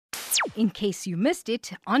in case you missed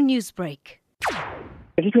it on Newsbreak.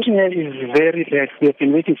 The situation here is very bad. We have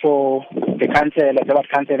been waiting for the councillor, the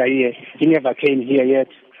councillor here. He never came here yet.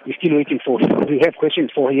 We're still waiting for him. We have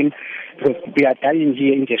questions for him because we are dying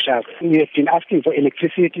here in the shack. We have been asking for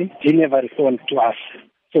electricity. He never responds to us.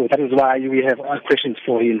 So that is why we have our questions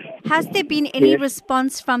for him. Has there been any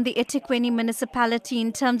response from the eThekwini municipality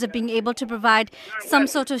in terms of being able to provide some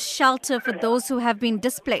sort of shelter for those who have been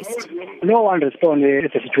displaced? No one responded to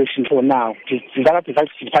the situation for now. The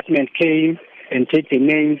department came and take the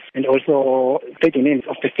names and also take the names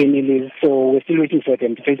of the families. So we're still waiting for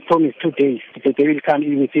them. They promised 2 days. They will come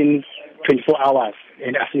in within 24 hours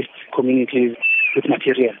and assist communities with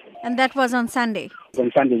material. And that was on Sunday? On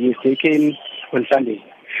Sunday, yes. They came on Sunday.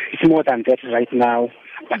 It's more than that right now,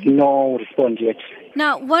 but no response yet.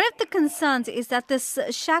 Now, one of the concerns is that this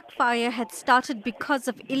shack fire had started because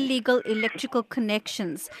of illegal electrical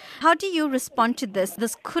connections. How do you respond to this?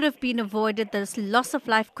 This could have been avoided, this loss of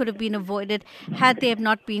life could have been avoided had there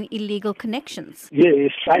not been illegal connections.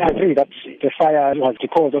 Yes, I agree that the fire was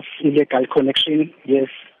because of illegal connection. Yes,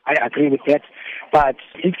 I agree with that. But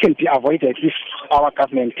it can be avoided if our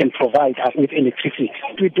government can provide us with electricity.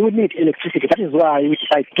 We do need electricity. That is why we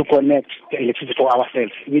decided to connect the electricity for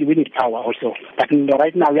ourselves. We need power also. But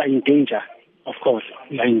right now we are in danger. Of course,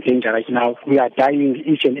 we are in danger right now. We are dying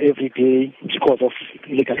each and every day because of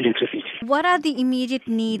illegal electricity. What are the immediate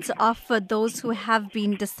needs of those who have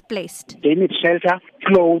been displaced? They need shelter,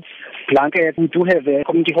 clothes, blankets. We do have a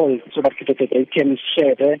community hall so that they can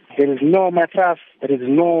share there. There is no mattress, there is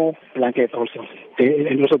no blanket also.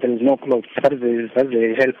 And also there is no clothes. That is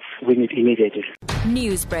the help we need immediately.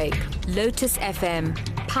 Newsbreak, Lotus FM,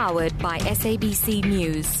 powered by SABC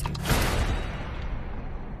News.